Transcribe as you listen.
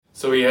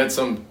So we had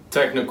some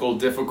technical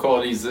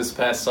difficulties this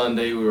past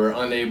Sunday. We were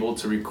unable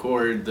to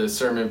record the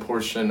sermon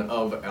portion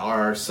of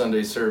our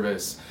Sunday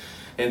service.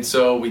 And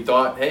so we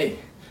thought, hey,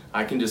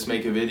 I can just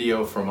make a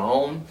video from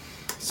home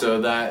so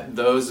that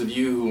those of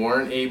you who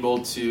weren't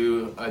able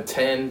to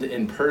attend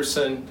in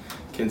person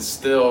can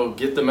still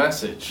get the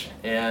message.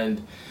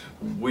 And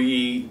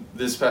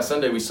this past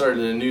Sunday, we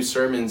started a new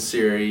sermon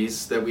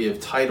series that we have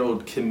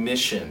titled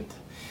Commissioned.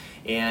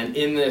 And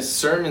in this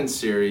sermon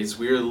series,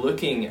 we are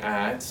looking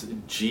at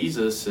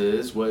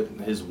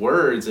his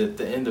words at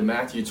the end of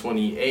Matthew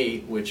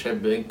 28, which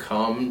have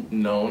become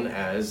known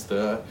as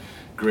the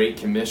Great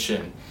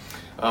Commission.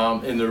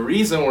 And the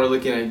reason we're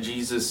looking at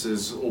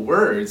Jesus'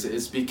 words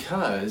is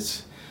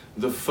because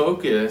the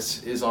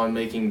focus is on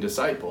making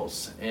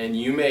disciples. And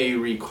you may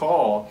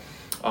recall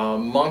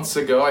months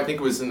ago, I think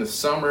it was in the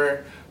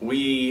summer,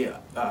 we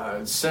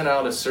sent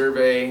out a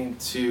survey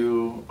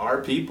to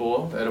our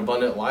people at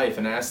Abundant Life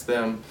and asked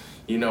them,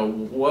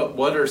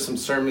 what are some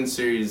sermon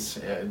series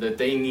that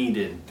they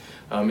needed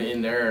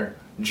in their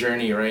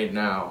journey right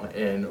now,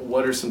 and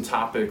what are some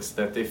topics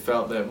that they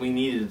felt that we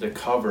needed to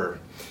cover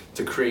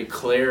to create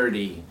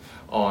clarity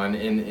on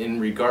in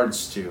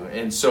regards to.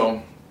 And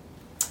so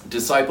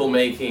disciple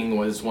making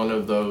was one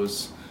of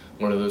those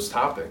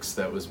topics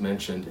that was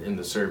mentioned in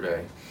the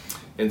survey.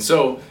 And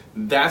so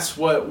that's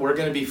what we're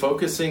going to be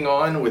focusing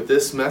on with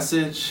this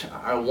message.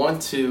 I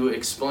want to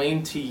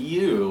explain to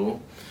you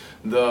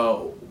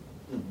the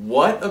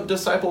what of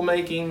disciple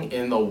making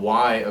and the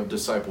why of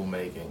disciple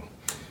making.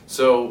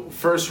 So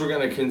first we're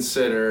going to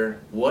consider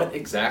what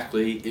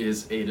exactly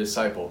is a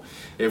disciple.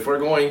 If we're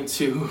going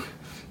to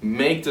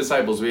make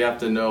disciples, we have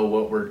to know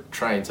what we're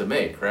trying to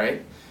make,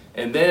 right?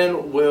 And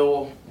then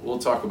we'll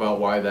talk about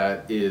why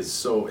that is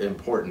so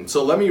important.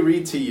 So let me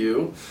read to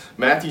you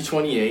Matthew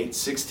 28,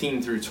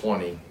 16 through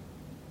 20.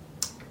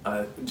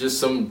 Just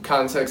some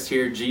context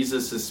here.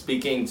 Jesus is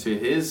speaking to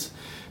his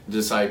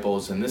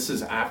disciples, and this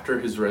is after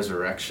his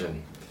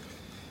resurrection.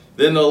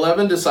 Then the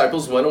 11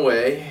 disciples went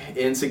away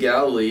into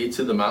Galilee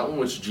to the mountain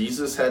which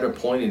Jesus had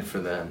appointed for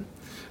them.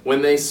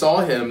 When they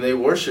saw him, they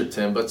worshipped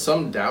him, but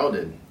some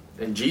doubted.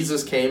 And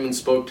Jesus came and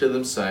spoke to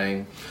them,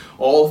 saying,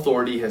 "All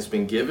authority has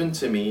been given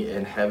to me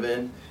in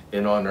heaven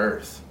and on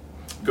earth.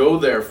 Go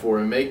therefore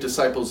and make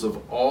disciples of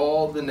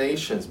all the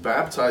nations,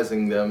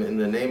 baptizing them in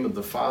the name of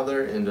the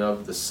Father and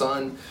of the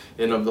Son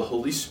and of the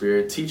Holy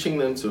Spirit, teaching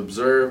them to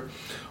observe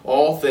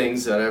all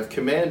things that I have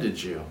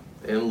commanded you.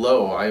 And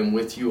lo, I am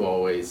with you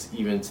always,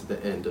 even to the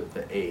end of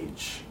the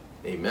age."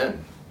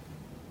 Amen.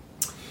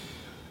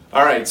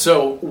 All right,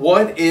 so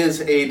what is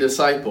a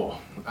disciple?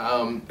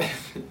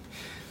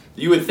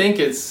 You would think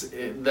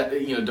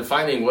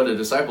defining what a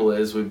disciple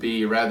is would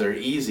be rather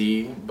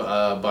easy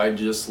by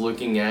just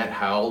looking at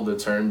how the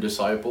term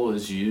disciple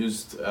is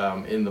used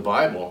in the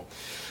Bible.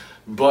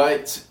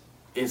 But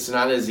it's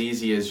not as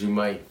easy as you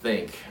might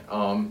think.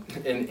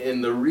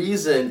 And the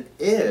reason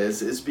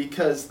is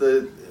because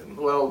the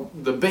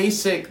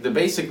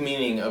basic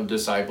meaning of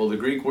disciple, the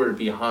Greek word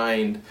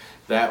behind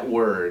that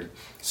word,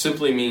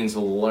 simply means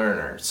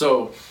learner.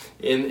 So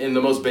in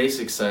the most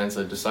basic sense,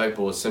 a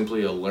disciple is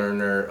simply a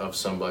learner of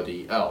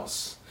somebody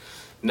else.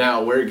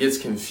 Now, where it gets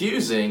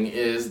confusing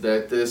is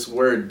that this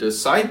word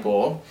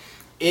disciple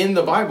in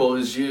the Bible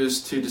is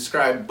used to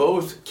describe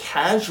both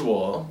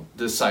casual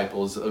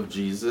disciples of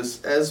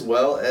Jesus as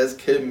well as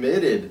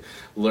committed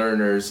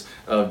learners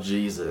of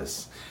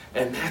Jesus.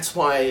 And that's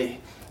why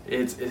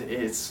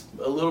it's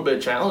a little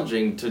bit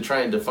challenging to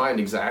try and define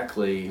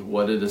exactly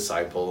what a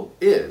disciple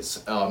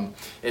is.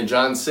 In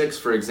John 6,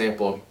 for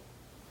example,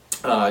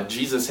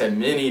 Jesus had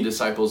many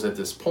disciples at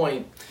this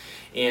point,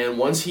 and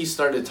once he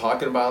started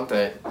talking about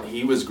that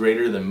he was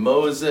greater than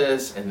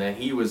Moses and that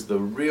he was the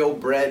real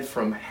bread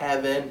from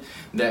heaven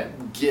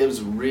that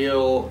gives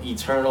real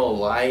eternal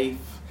life,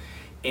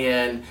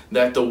 and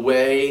that the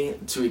way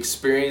to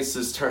experience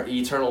this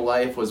eternal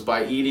life was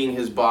by eating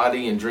his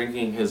body and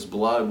drinking his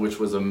blood, which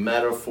was a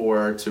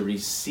metaphor to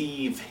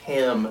receive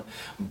him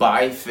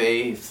by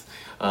faith,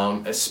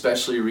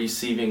 especially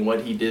receiving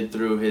what he did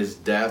through his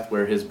death,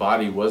 where his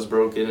body was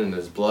broken and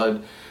his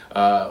blood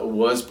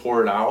was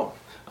poured out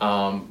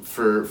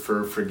for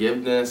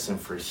forgiveness and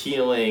for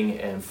healing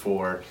and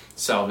for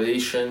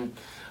salvation.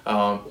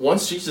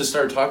 Once Jesus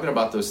started talking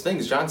about those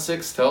things, John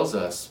 6 tells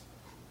us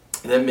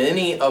that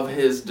many of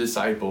his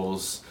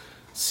disciples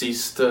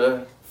ceased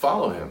to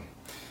follow him.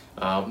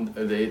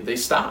 They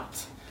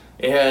stopped.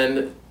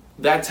 And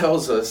that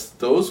tells us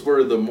those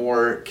were the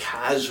more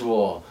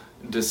casual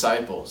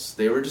disciples.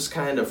 They were just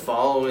kind of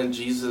following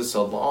Jesus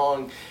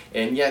along,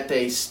 and yet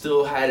they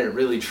still hadn't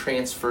really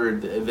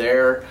transferred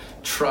their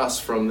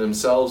trust from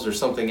themselves or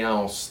something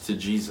else to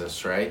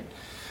Jesus, right?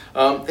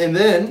 And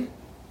then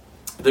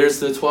there's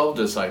the 12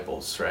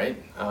 disciples, right?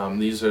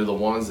 These are the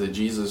ones that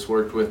Jesus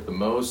worked with the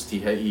most.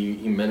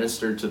 He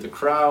ministered to the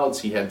crowds.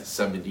 He had the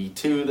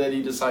 72 that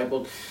he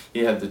discipled.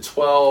 He had the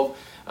 12.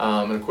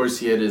 And of course,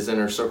 he had his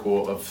inner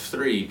circle of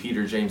 3,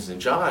 Peter, James, and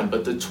John.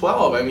 But the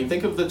 12,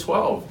 think of the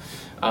 12.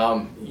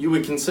 You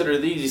would consider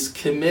these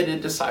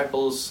committed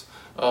disciples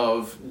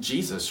of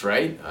Jesus,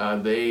 right?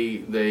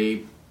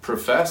 They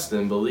professed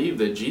and believed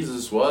that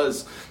Jesus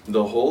was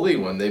the Holy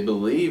One. They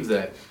believed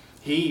that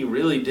he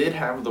really did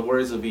have the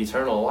words of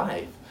eternal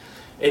life.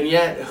 And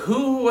yet,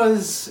 who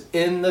was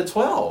in the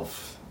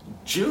 12?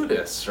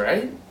 Judas,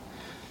 right?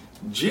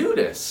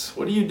 Judas.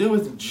 What do you do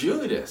with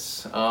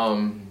Judas?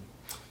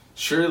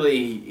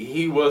 Surely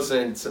he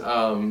wasn't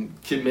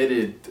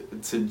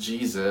committed to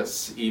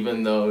Jesus,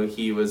 even though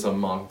he was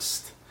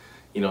amongst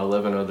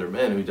 11 other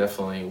men who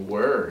definitely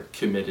were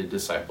committed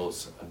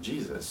disciples of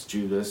Jesus.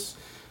 Judas,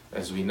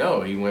 as we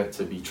know, he went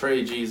to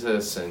betray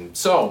Jesus. And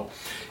so,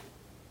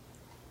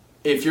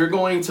 if you're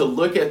going to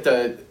look at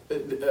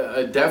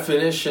a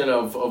definition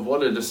of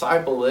what a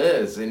disciple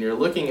is, and you're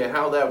looking at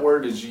how that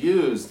word is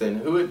used and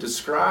who it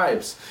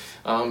describes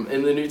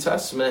in the New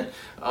Testament,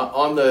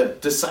 on the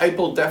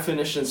disciple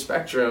definition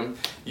spectrum,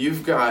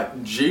 you've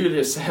got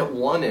Judas at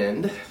one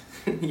end,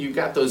 you've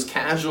got those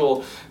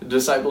casual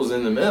disciples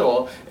in the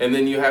middle, and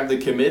then you have the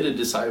committed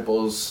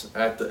disciples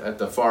at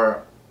the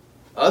far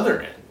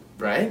other end,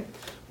 right?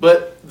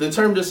 But the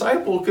term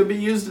disciple could be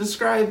used to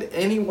describe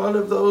any one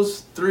of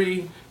those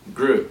three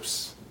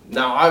groups.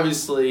 Now,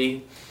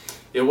 obviously,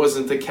 it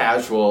wasn't the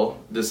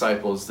casual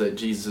disciples that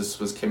Jesus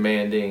was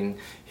commanding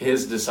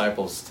his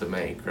disciples to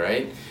make,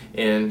 right?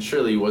 And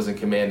surely he wasn't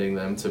commanding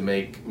them to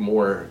make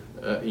more,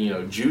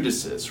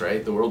 Judases,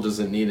 right? The world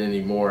doesn't need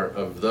any more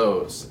of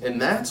those.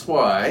 And that's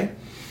why,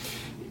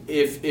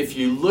 if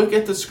you look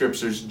at the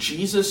scriptures,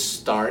 Jesus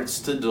starts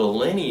to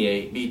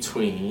delineate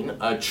between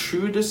a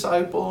true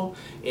disciple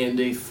and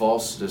a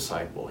false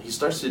disciple. He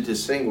starts to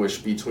distinguish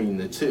between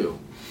the two.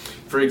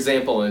 For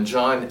example, in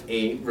John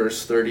 8,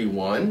 verse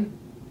 31,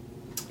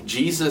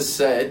 Jesus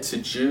said to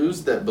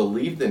Jews that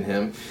believed in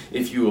him,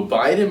 "If you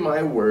abide in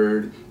my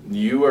word,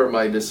 you are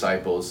my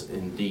disciples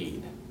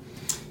indeed."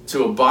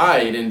 To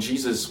abide in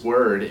Jesus'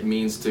 word, it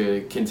means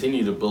to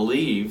continue to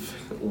believe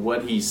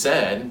what he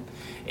said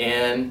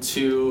and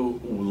to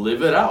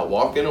live it out,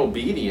 walk in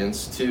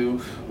obedience to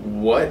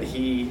what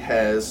he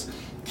has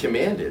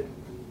commanded.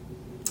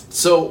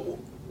 So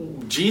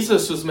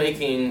Jesus was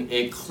making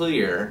it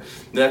clear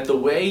that the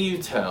way you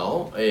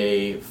tell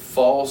a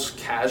false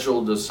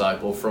casual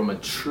disciple from a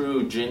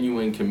true,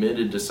 genuine,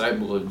 committed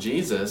disciple of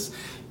Jesus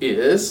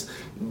is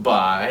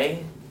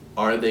by,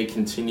 are they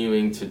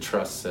continuing to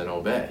trust and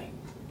obey?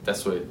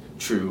 That's what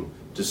true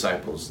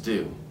disciples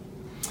do.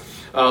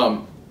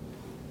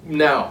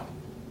 Now,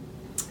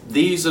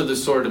 these are the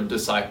sort of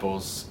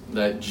disciples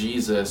that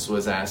Jesus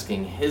was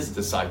asking his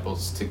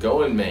disciples to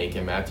go and make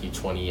in Matthew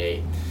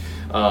 28.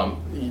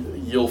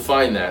 You'll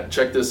find that.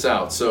 Check this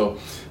out. So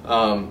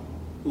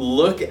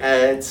look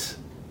at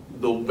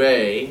the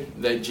way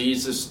that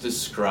Jesus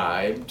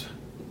described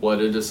what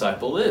a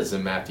disciple is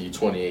in Matthew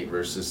 28,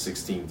 verses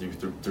 16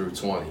 through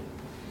 20.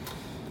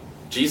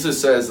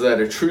 Jesus says that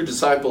a true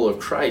disciple of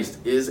Christ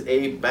is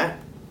a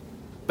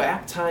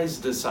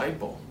baptized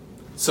disciple.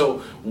 So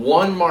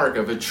one mark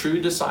of a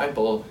true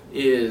disciple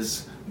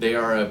is they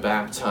are a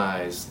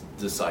baptized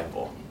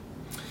disciple.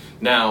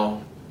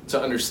 Now,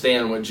 to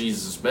understand what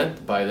Jesus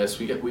meant by this,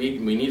 we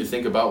need to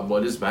think about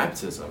what is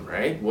baptism,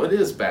 right? What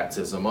is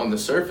baptism? On the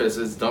surface,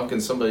 it's dunking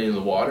somebody in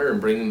the water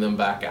and bringing them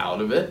back out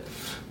of it.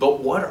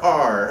 But what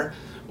are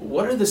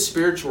the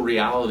spiritual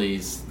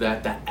realities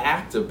that the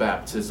act of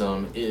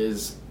baptism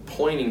is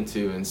pointing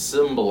to and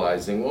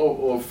symbolizing?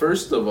 Well,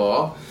 first of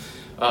all,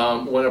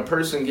 when a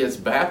person gets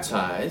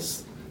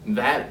baptized,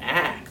 that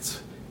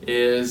act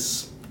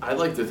is, I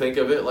like to think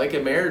of it like a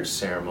marriage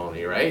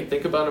ceremony, right?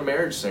 Think about a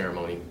marriage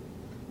ceremony.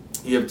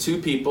 You have two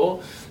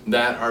people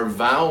that are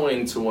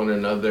vowing to one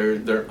another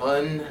their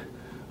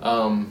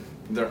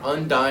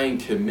undying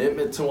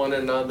commitment to one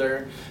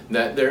another,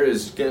 that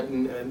there's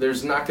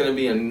not going to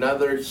be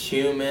another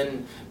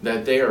human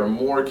that they are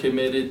more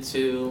committed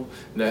to,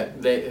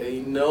 that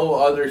no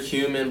other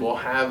human will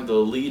have the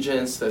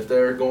allegiance that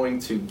they're going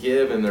to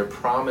give and they're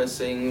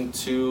promising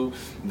to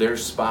their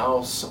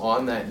spouse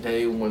on that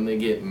day when they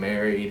get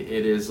married.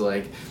 It is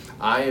like,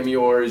 I am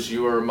yours,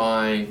 you are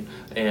mine,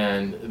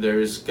 and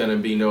there's going to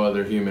be no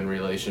other human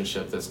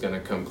relationship that's going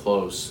to come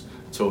close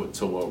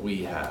to what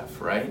we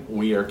have, right?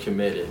 We are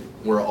committed.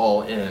 We're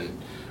all in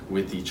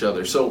with each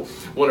other. So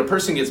when a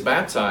person gets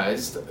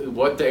baptized,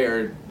 what they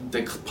are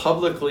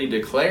publicly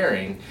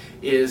declaring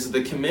is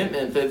the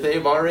commitment that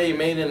they've already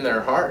made in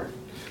their heart,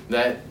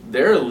 that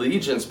their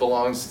allegiance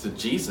belongs to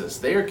Jesus.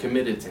 They are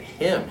committed to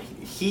him.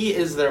 He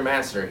is their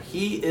master.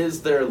 He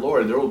is their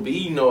Lord. There will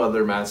be no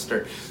other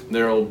master.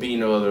 There will be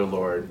no other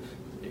Lord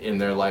in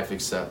their life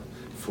except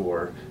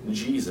for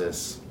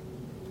Jesus.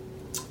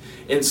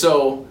 And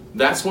so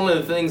that's one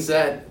of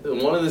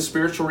the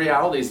spiritual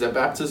realities that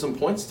baptism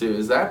points to,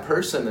 is that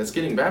person that's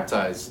getting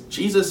baptized,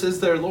 Jesus is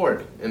their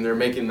Lord, and they're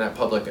making that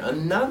public.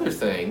 Another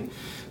thing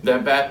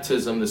that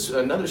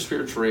another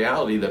spiritual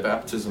reality that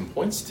baptism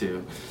points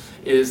to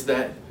is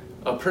that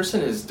a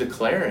person is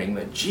declaring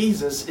that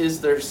Jesus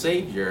is their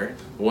Savior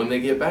when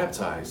they get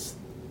baptized.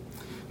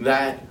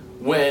 That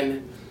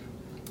when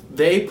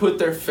they put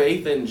their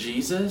faith in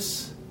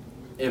Jesus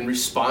and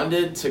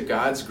responded to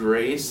God's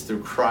grace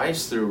through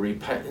Christ, through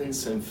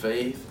repentance and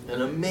faith,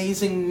 an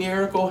amazing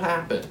miracle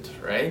happened,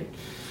 right?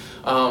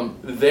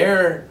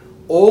 Their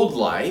old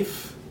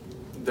life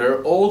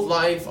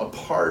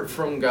apart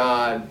from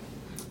God,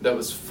 that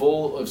was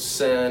full of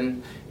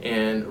sin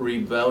and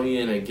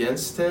rebellion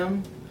against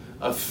Him,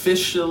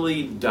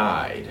 officially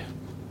died.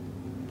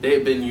 They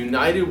have been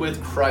united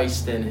with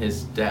Christ in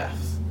His death.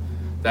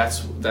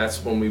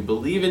 That's when we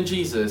believe in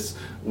Jesus,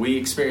 we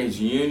experience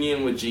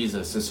union with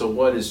Jesus. And so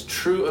what is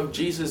true of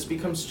Jesus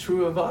becomes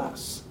true of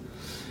us.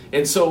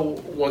 And so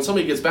when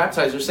somebody gets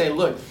baptized, they're saying,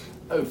 look,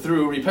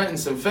 through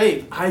repentance and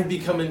faith, I've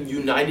become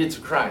united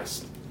to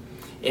Christ.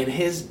 And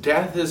His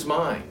death is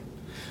mine.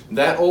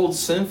 That old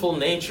sinful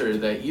nature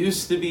that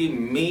used to be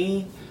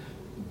me,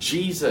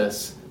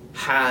 Jesus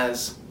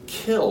has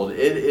killed.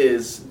 It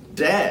is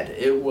dead.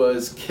 It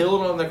was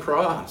killed on the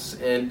cross,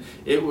 and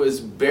it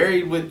was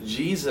buried with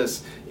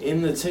Jesus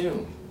in the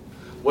tomb.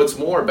 What's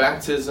more,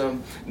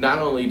 baptism not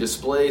only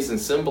displays and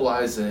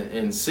symbolizes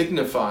and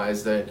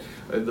signifies that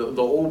the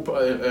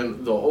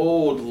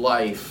old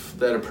life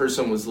that a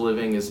person was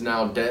living is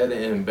now dead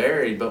and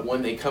buried, but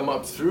when they come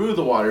up through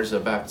the waters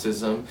of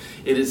baptism,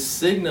 it is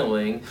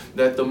signaling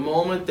that the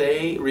moment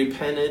they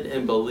repented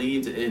and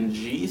believed in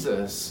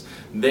Jesus,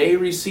 they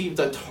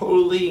received a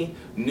totally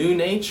new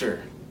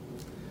nature.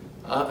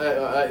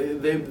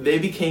 They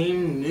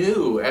became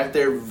new at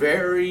their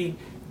very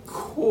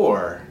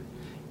core,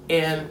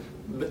 and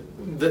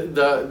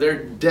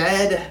their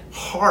dead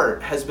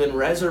heart has been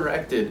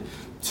resurrected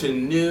to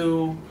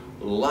new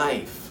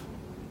life.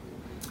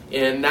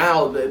 And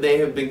now they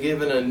have been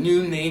given a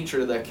new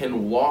nature that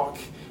can walk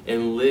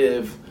and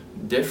live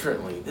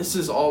differently. This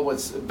is all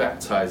what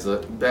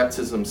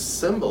baptism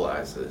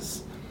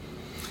symbolizes.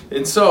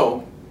 And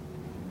so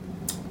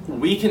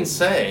we can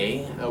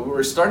say,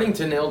 we're starting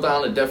to nail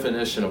down a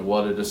definition of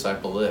what a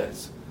disciple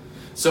is.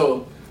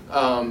 So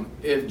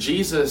if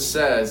Jesus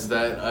says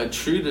that a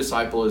true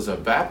disciple is a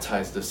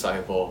baptized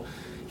disciple,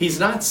 He's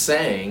not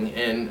saying,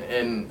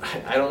 and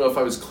I don't know if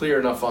I was clear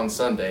enough on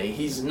Sunday,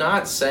 He's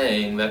not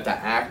saying that the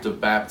act of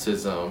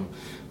baptism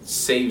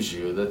saves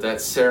you,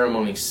 that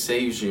ceremony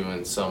saves you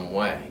in some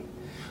way.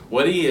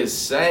 What He is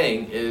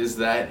saying is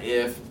that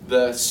if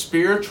the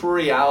spiritual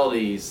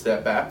realities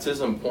that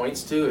baptism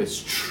points to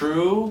is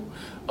true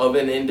of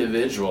an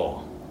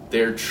individual,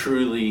 they're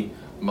truly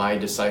my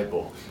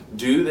disciple.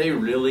 Do they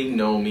really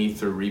know me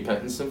through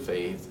repentance and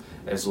faith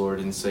as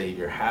Lord and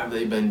Savior? Have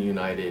they been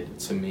united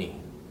to me?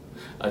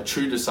 A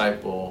true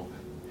disciple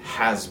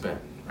has been,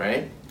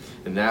 right?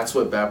 And that's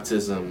what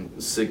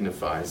baptism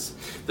signifies.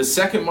 The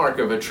second mark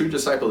of a true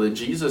disciple that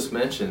Jesus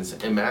mentions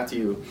in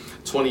Matthew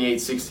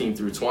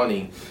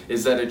 28:16-20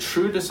 is that a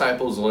true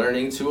disciple is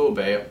learning to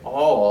obey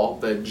all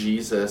that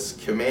Jesus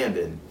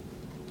commanded.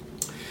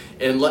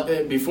 And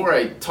before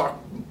I talk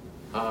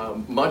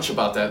much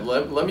about that,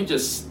 let me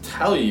just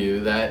tell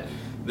you that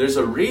there's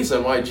a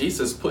reason why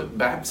Jesus put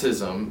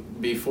baptism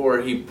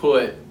before He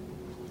put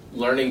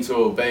learning to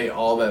obey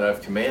all that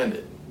I've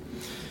commanded.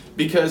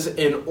 Because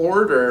in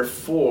order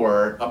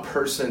for a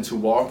person to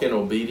walk in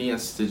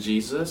obedience to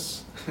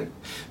Jesus,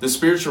 the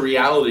spiritual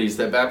realities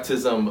that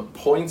baptism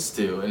points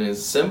to and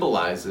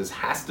symbolizes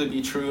has to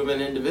be true of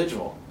an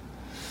individual.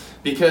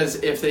 Because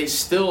if they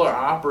still are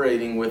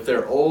operating with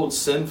their old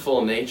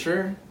sinful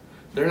nature,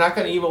 they're not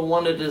going to even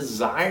want to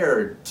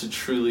desire to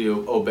truly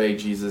obey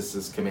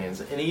Jesus'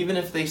 commands. And even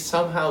if they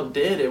somehow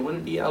did, it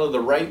wouldn't be out of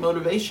the right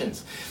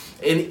motivations.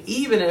 And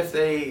even if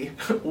they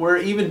were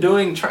even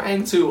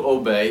trying to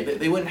obey,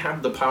 they wouldn't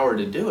have the power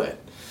to do it.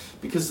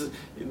 Because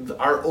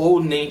our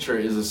old nature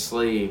is a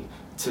slave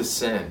to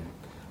sin.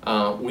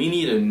 We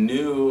need a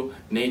new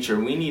nature.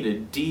 We need a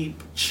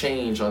deep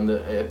change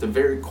at the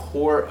very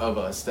core of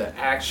us that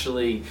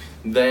actually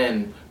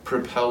then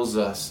propels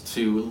us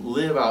to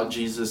live out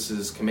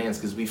Jesus' commands,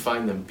 because we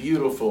find them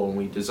beautiful and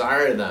we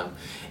desire them.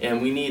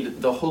 And we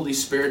need the Holy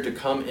Spirit to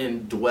come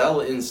and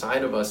dwell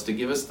inside of us to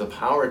give us the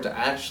power to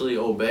actually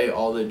obey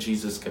all that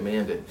Jesus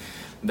commanded.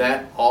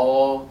 That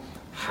all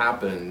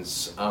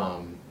happens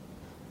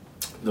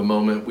the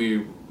moment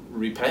we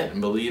repent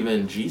and believe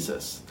in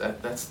Jesus.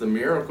 That's the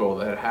miracle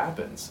that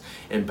happens.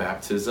 And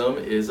baptism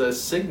is a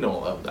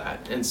signal of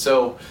that. And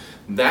so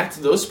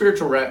those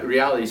spiritual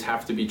realities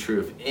have to be true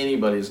if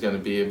anybody's going to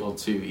be able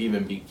to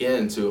even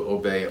begin to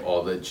obey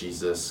all that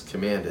Jesus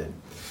commanded.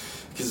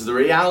 Because the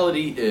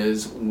reality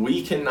is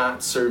we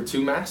cannot serve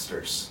two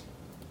masters.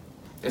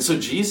 And so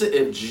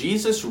if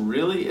Jesus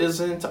really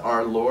isn't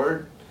our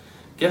Lord,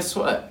 guess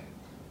what?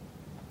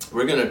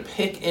 We're going to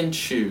pick and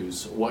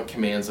choose what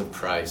commands of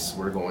Christ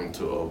we're going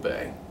to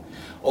obey.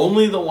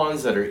 Only the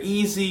ones that are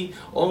easy,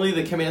 only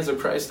the commands of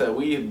Christ that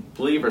we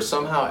believe are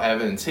somehow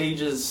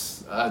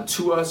advantageous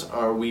to us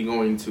are we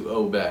going to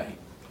obey.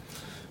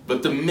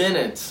 But the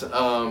minute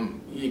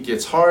it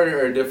gets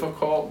harder or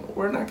difficult,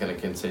 we're not going to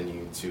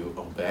continue to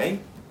obey.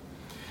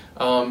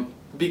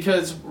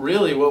 Because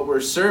really what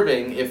we're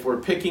serving, if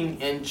we're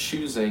picking and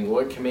choosing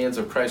what commands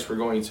of Christ we're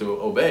going to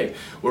obey,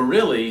 we're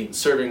really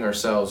serving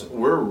ourselves.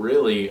 We're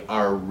really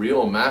our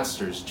real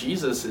masters.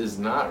 Jesus is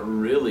not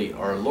really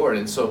our Lord.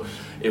 And so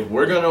if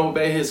we're going to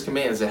obey his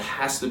commands, it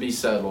has to be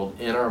settled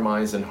in our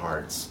minds and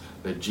hearts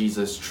that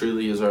Jesus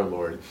truly is our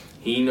Lord.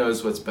 He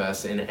knows what's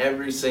best in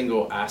every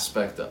single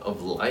aspect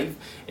of life,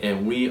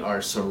 and we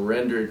are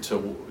surrendered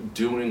to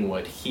doing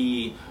what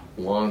he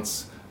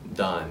wants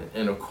done.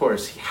 And of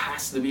course, he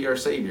has to be our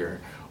Savior,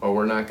 or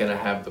we're not going to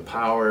have the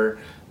power,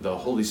 the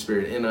Holy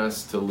Spirit in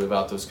us to live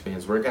out those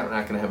commands. We're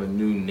not going to have a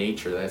new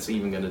nature that's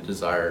even going to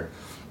desire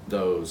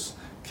those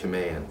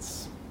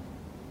commands.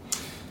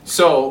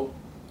 So,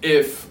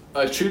 if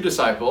a true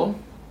disciple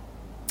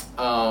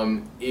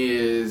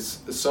is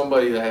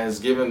somebody that has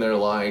given their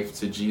life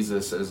to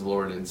Jesus as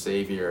Lord and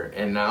Savior,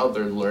 and now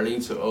they're learning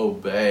to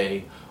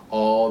obey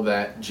all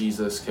that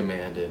Jesus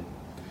commanded.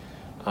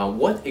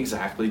 What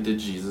exactly did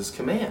Jesus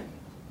command?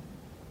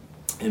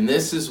 And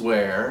this is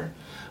where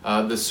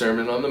the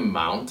Sermon on the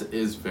Mount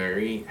is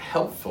very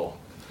helpful.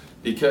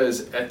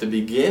 Because at the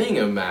beginning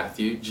of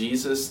Matthew,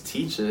 Jesus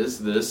teaches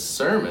this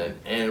sermon,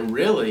 and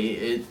really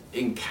it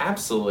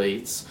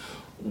encapsulates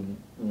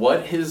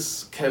what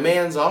his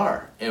commands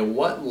are and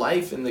what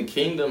life in the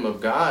kingdom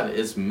of God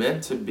is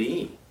meant to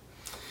be.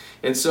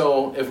 And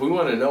so if we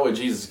want to know what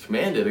Jesus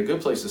commanded, a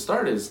good place to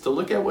start is to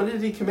look at what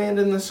did he command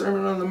in the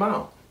Sermon on the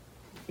Mount.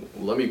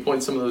 Let me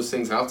point some of those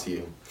things out to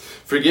you.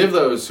 Forgive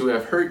those who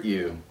have hurt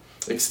you.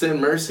 Extend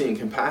mercy and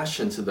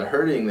compassion to the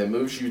hurting that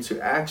moves you to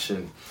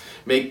action.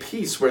 Make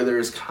peace where there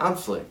is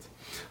conflict.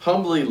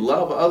 Humbly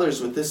love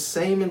others with this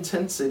same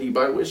intensity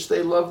by which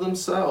they love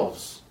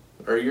themselves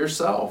or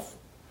yourself.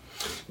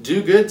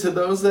 Do good to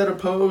those that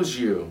oppose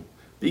you.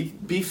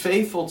 Be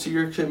faithful to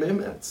your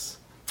commitments.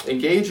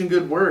 Engage in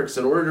good works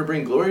in order to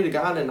bring glory to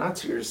God and not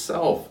to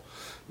yourself.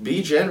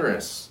 Be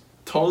generous.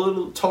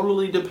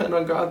 Totally depend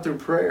on God through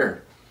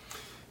prayer.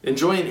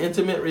 Enjoy an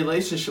intimate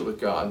relationship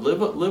with God.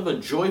 Live a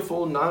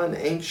joyful,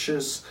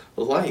 non-anxious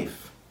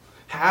life.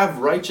 Have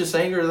righteous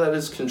anger that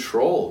is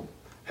controlled.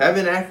 Have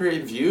an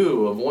accurate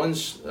view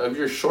of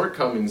your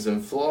shortcomings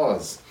and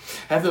flaws.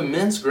 Have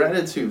immense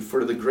gratitude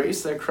for the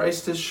grace that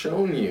Christ has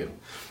shown you.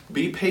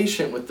 Be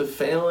patient with the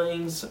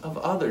failings of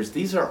others.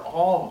 These are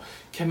all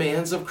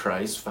commands of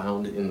Christ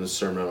found in the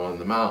Sermon on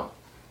the Mount.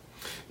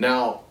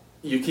 Now,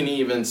 you can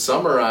even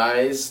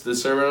summarize the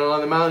Sermon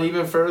on the Mount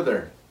even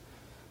further.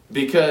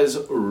 Because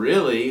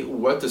really,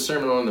 what the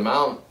Sermon on the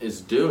Mount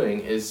is doing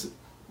is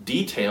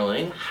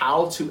detailing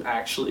how to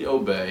actually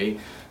obey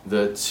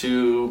the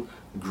two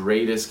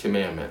greatest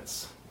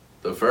commandments.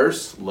 The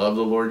first, love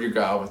the Lord your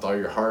God with all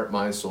your heart,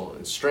 mind, soul,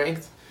 and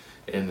strength.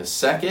 And the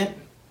second,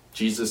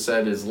 Jesus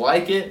said, is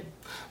like it,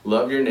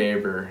 love your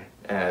neighbor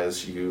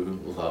as you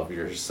love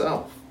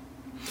yourself.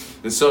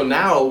 And so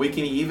now we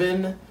can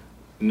even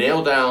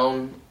nail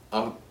down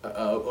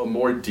a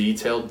more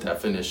detailed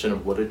definition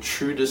of what a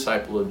true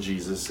disciple of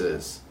Jesus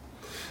is.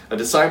 A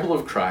disciple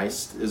of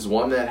Christ is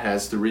one that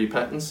has, through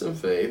repentance and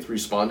faith,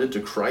 responded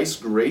to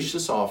Christ's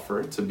gracious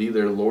offer to be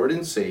their Lord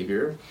and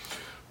Savior,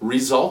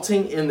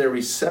 resulting in their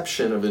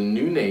reception of a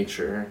new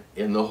nature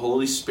in the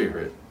Holy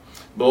Spirit,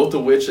 both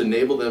of which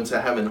enable them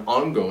to have an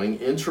ongoing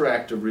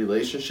interactive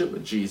relationship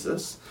with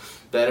Jesus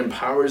that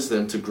empowers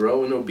them to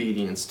grow in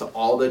obedience to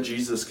all that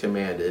Jesus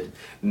commanded,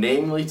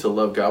 namely to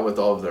love God with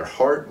all of their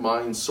heart,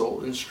 mind, soul,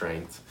 and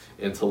strength,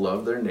 and to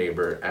love their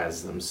neighbor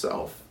as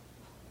themselves.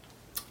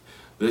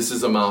 This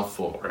is a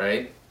mouthful,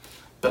 right?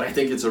 But I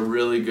think it's a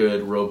really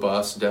good,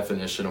 robust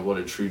definition of what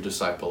a true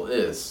disciple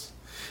is.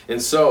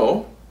 And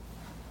so,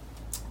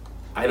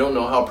 I don't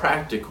know how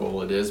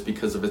practical it is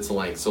because of its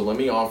length. So let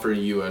me offer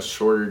you a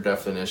shorter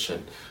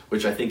definition,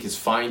 which I think is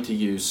fine to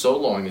use so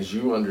long as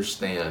you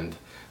understand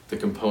the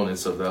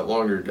components of that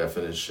longer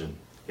definition.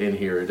 And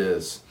here it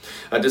is.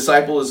 A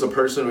disciple is a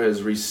person who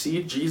has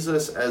received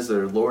Jesus as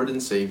their Lord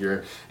and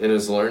Savior and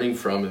is learning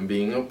from and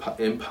being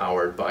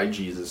empowered by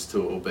Jesus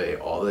to obey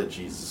all that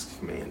Jesus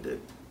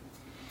commanded.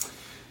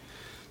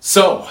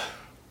 So,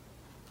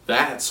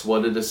 that's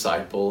what a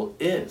disciple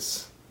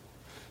is.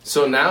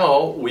 So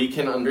now we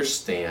can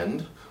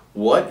understand,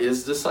 what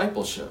is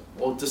discipleship?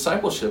 Well,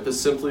 discipleship is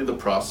simply the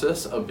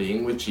process of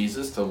being with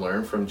Jesus to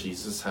learn from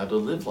Jesus how to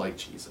live like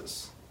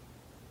Jesus.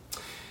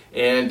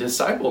 And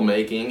disciple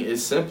making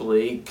is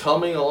simply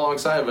coming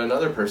alongside of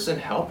another person,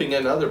 helping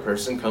another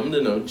person come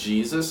to know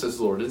Jesus as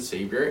Lord and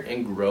Savior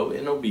and grow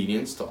in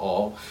obedience to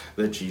all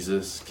that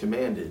Jesus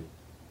commanded.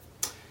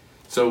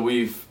 So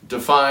we've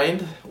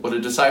defined what a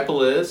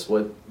disciple is,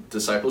 what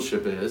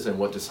discipleship is, and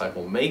what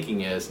disciple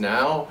making is.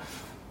 Now,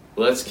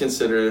 let's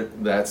consider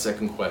that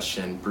second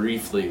question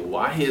briefly.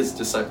 Why is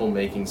disciple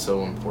making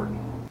so important?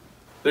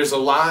 There's a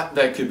lot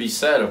that could be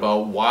said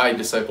about why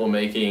disciple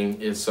making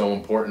is so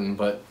important,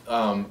 but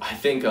I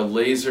think a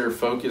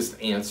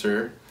laser-focused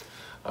answer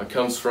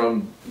comes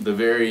from the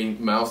very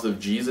mouth of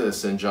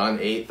Jesus in John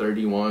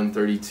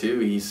 8:31-32.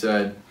 He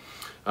said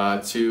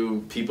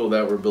to people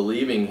that were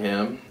believing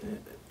him,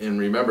 and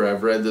remember,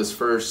 I've read this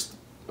first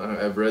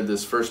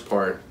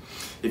part.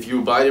 If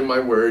you abide in my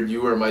word,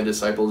 you are my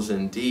disciples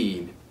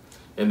indeed.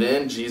 And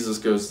then Jesus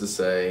goes to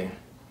say,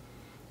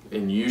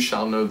 and you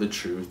shall know the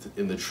truth,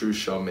 and the truth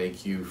shall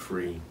make you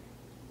free.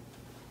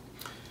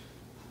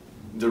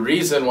 The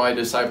reason why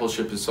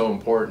discipleship is so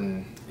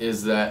important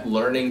is that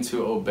learning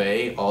to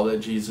obey all that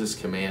Jesus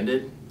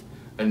commanded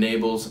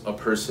enables a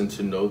person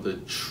to know the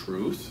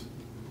truth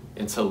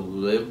and to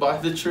live by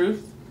the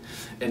truth.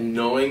 And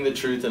knowing the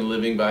truth and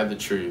living by the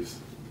truth,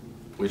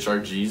 which are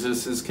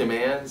Jesus's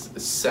commands,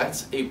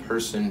 sets a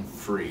person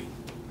free.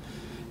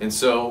 And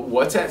so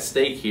what's at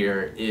stake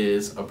here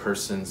is a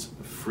person's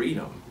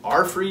freedom.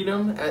 Our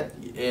freedom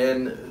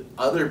and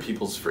other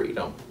people's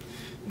freedom.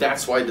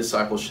 That's why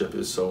discipleship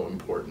is so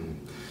important.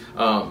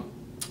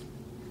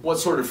 What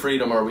sort of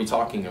freedom are we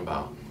talking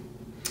about?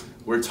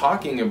 We're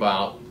talking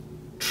about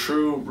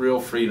true, real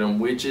freedom,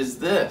 which is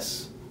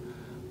this: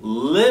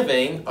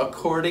 living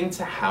according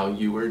to how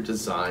you were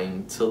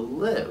designed to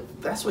live.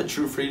 That's what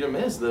true freedom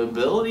is, the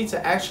ability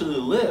to actually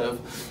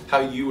live how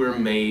you were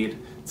made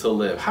to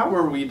live. How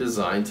were we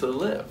designed to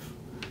live?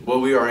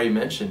 Well, we already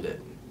mentioned it.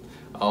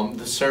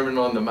 The Sermon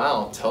on the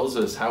Mount tells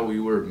us how we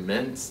were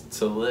meant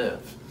to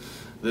live.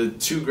 The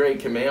two great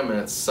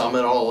commandments sum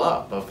it all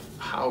up of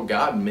how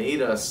God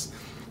made us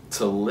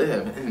to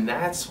live. And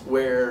that's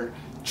where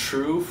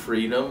true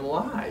freedom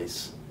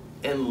lies.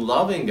 And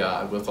loving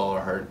God with all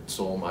our heart,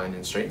 soul, mind,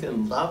 and strength,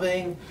 and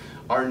loving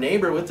our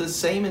neighbor with the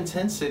same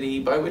intensity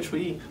by which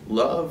we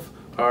love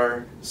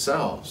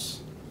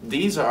ourselves.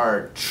 These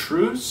are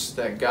truths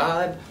that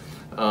God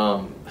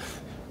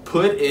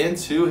put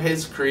into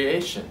his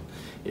creation.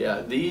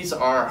 Yeah, these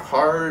are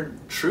hard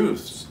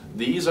truths.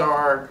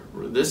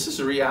 This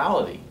is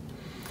reality.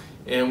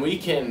 And we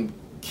can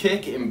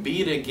kick and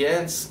beat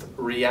against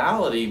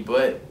reality,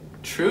 but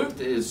truth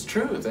is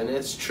truth, and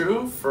it's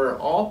true for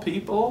all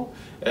people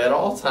at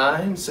all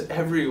times,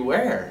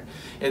 everywhere.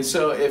 And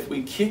so if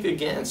we kick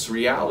against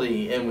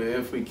reality and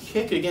if we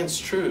kick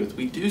against truth,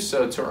 we do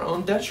so to our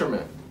own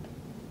detriment.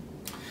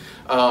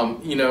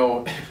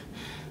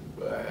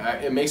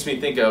 It makes me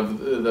think of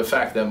the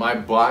fact that my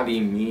body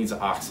needs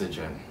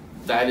oxygen.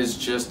 That is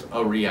just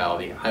a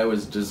reality. I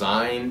was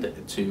designed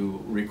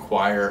to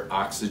require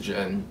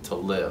oxygen to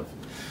live.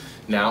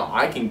 Now,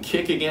 I can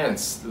kick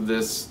against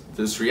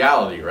this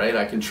reality, right?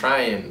 I can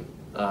try and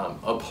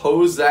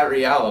oppose that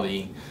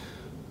reality,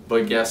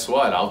 but guess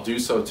what? I'll do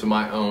so to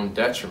my own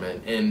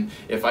detriment. And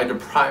if I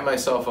deprive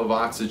myself of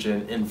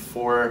oxygen, in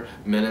 4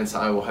 minutes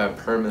I will have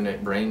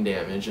permanent brain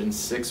damage. In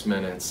 6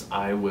 minutes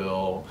I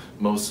will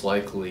most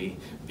likely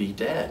be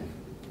dead.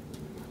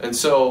 And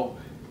so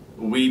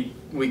we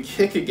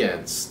kick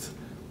against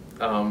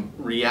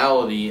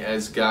reality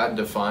as God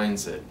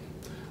defines it,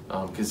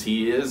 because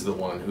he is the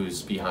one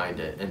who's behind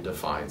it and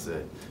defines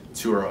it,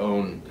 to our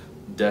own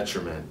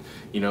detriment.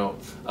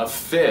 A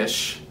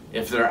fish,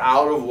 if they're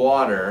out of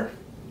water,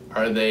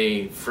 are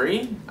they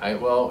free?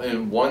 Well,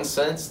 in one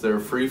sense, they're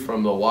free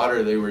from the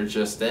water they were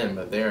just in,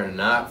 but they are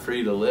not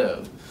free to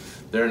live.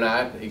 They're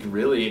not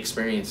really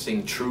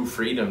experiencing true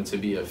freedom to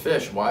be a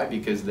fish. Why?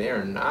 Because they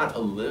are not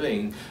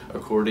living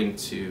according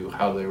to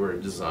how they were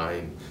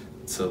designed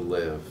to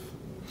live.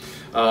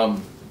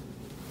 And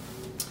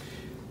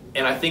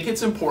I think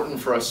it's important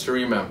for us to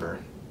remember,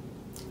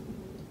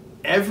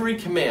 every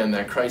command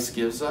that Christ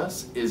gives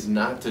us is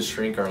not to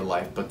shrink our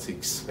life, but to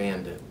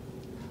expand it.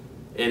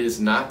 It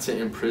is not to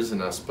imprison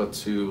us, but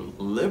to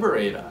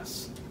liberate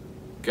us.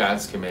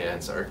 God's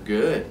commands are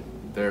good.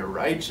 They're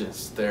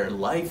righteous. They're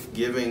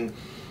life-giving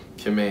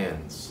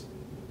commands.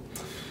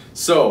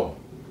 So,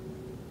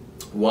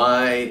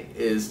 why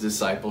is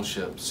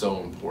discipleship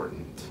so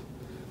important?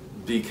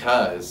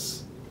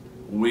 Because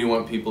we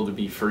want people to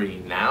be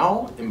free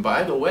now, and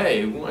by the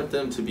way, we want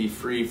them to be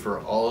free for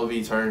all of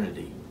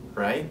eternity,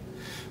 right?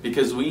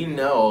 Because we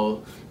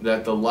know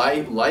that the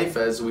life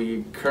as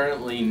we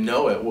currently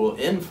know it will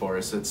end for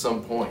us at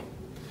some point.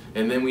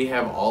 And then we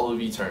have all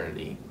of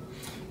eternity.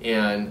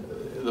 And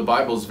the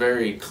Bible is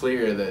very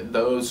clear that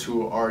those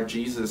who are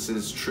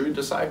Jesus' true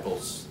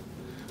disciples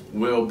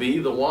will be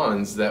the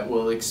ones that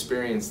will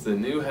experience the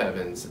new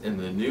heavens and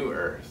the new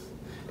earth,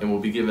 and will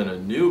be given a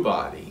new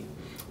body,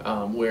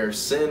 where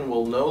sin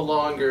will no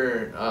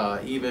longer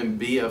even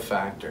be a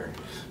factor.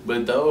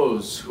 But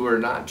those who are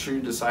not true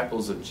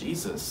disciples of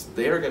Jesus,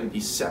 they are going to be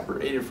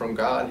separated from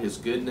God, his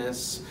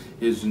goodness,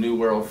 his new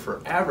world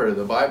forever.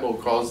 The Bible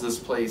calls this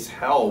place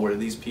hell, where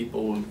these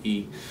people will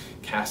be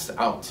cast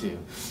out to.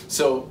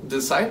 So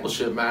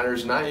discipleship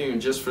matters not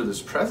even just for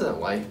this present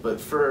life, but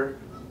for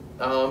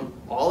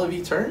all of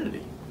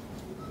eternity.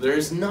 There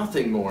is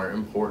nothing more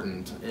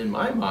important in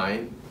my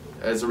mind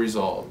as a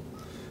result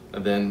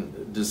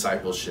than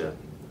discipleship.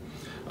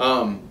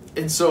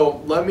 And so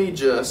let me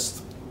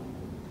just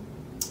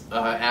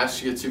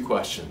ask you 2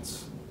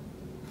 questions.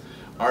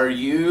 Are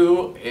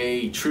you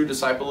a true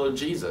disciple of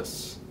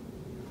Jesus?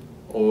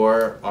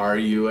 Or are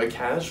you a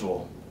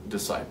casual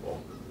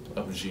disciple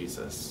of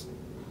Jesus?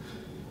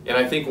 And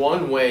I think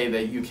one way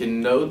that you can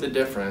know the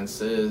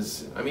difference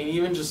is,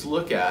 even just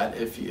look at,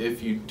 if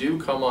you do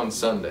come on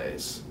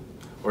Sundays,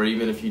 or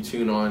even if you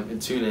tune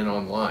in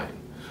online,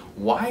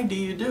 Why do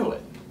you do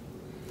it?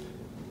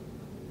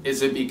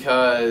 Is it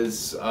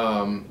because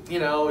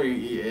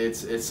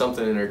it's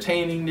something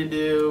entertaining to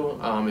do?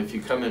 If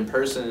you come in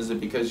person, is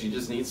it because you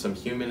just need some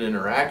human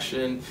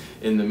interaction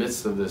in the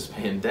midst of this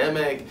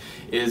pandemic?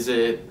 Is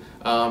it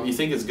you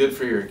think it's good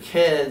for your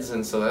kids,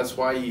 and so that's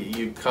why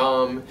you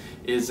come?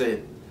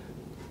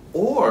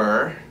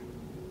 Or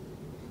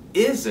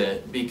is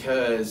it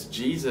because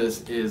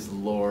Jesus is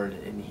Lord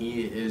and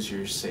He is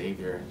your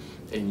Savior,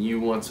 and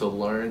you want to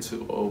learn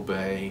to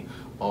obey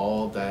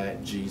all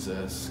that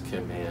Jesus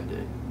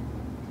commanded?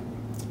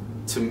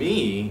 To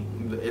me,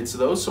 it's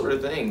those sort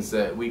of things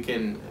that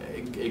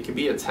it can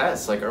be a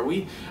test. Like, are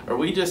we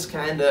just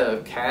kind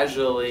of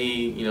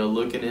casually,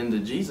 looking into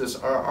Jesus,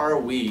 or are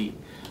we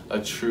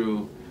a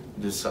true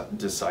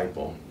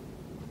disciple?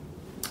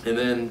 And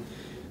then,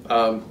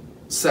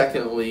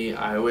 secondly,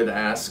 I would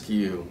ask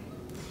you,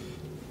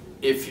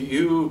 if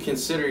you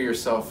consider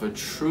yourself a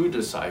true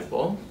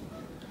disciple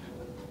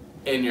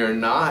and you're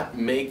not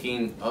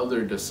making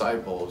other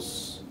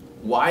disciples,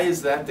 why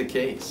is that the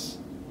case?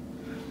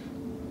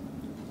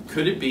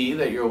 Could it be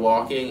that you're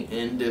walking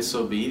in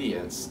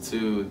disobedience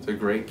to the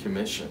Great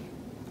Commission?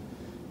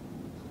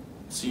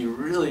 So you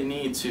really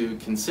need to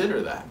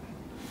consider that.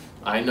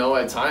 I know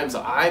at times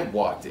I've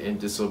walked in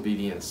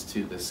disobedience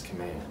to this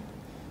command,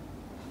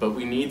 but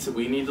we need to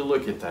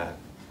look at that.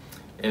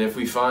 And if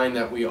we find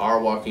that we are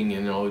walking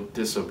in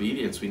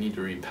disobedience, we need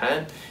to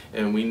repent,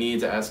 and we need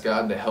to ask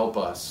God to help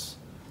us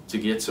to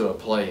get to a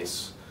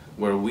place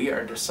where we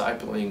are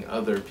discipling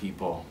other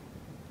people.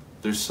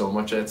 There's so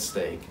much at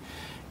stake.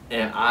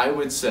 And I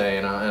would say,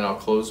 and I'll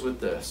close with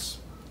this,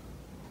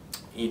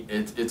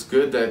 it's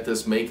good that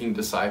this Making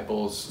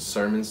Disciples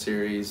sermon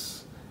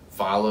series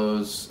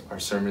follows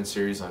our sermon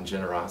series on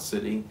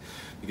generosity,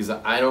 because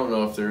I don't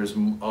know if there's a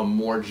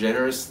more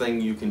generous thing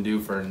you can do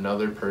for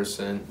another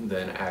person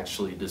than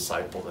actually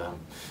disciple them,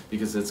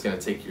 because it's going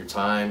to take your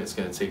time, it's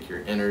going to take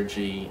your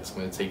energy, it's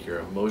going to take your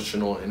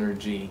emotional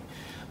energy.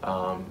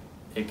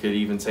 It could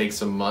even take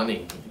some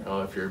money,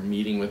 if you're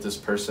meeting with this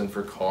person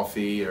for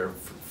coffee or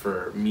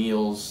for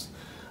meals.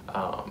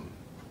 But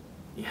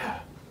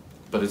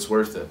it's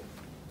worth it.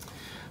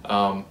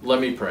 Let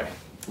me pray.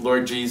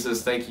 Lord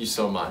Jesus, thank you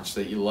so much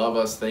that you love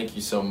us. Thank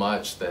you so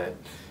much that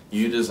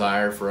you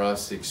desire for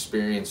us to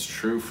experience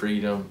true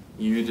freedom.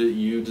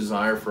 You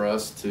desire for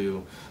us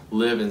to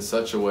live in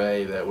such a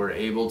way that we're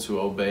able to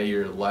obey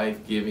your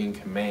life-giving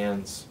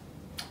commands.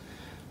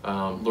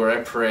 Lord,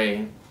 I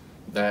pray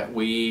that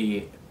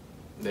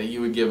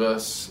you would give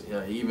us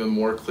even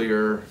more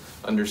clear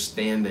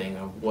understanding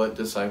of what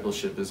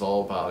discipleship is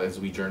all about as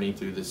we journey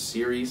through this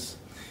series.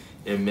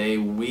 And may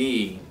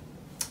we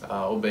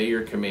obey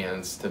your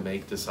commands to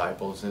make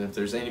disciples. And if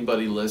there's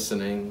anybody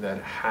listening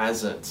that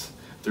hasn't,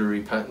 through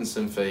repentance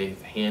and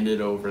faith,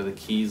 handed over the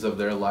keys of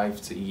their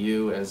life to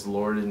you as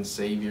Lord and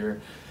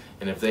Savior,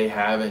 and if they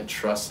haven't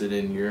trusted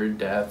in your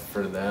death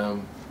for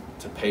them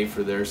to pay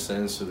for their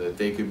sins so that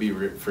they could be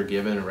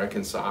forgiven and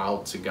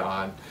reconciled to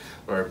God,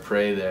 Lord, I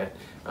pray that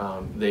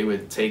they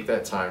would take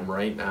that time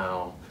right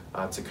now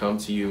to come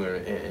to you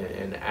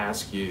and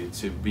ask you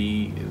to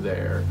be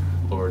their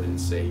Lord and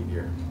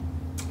Savior.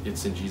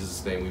 It's in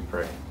Jesus' name we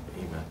pray.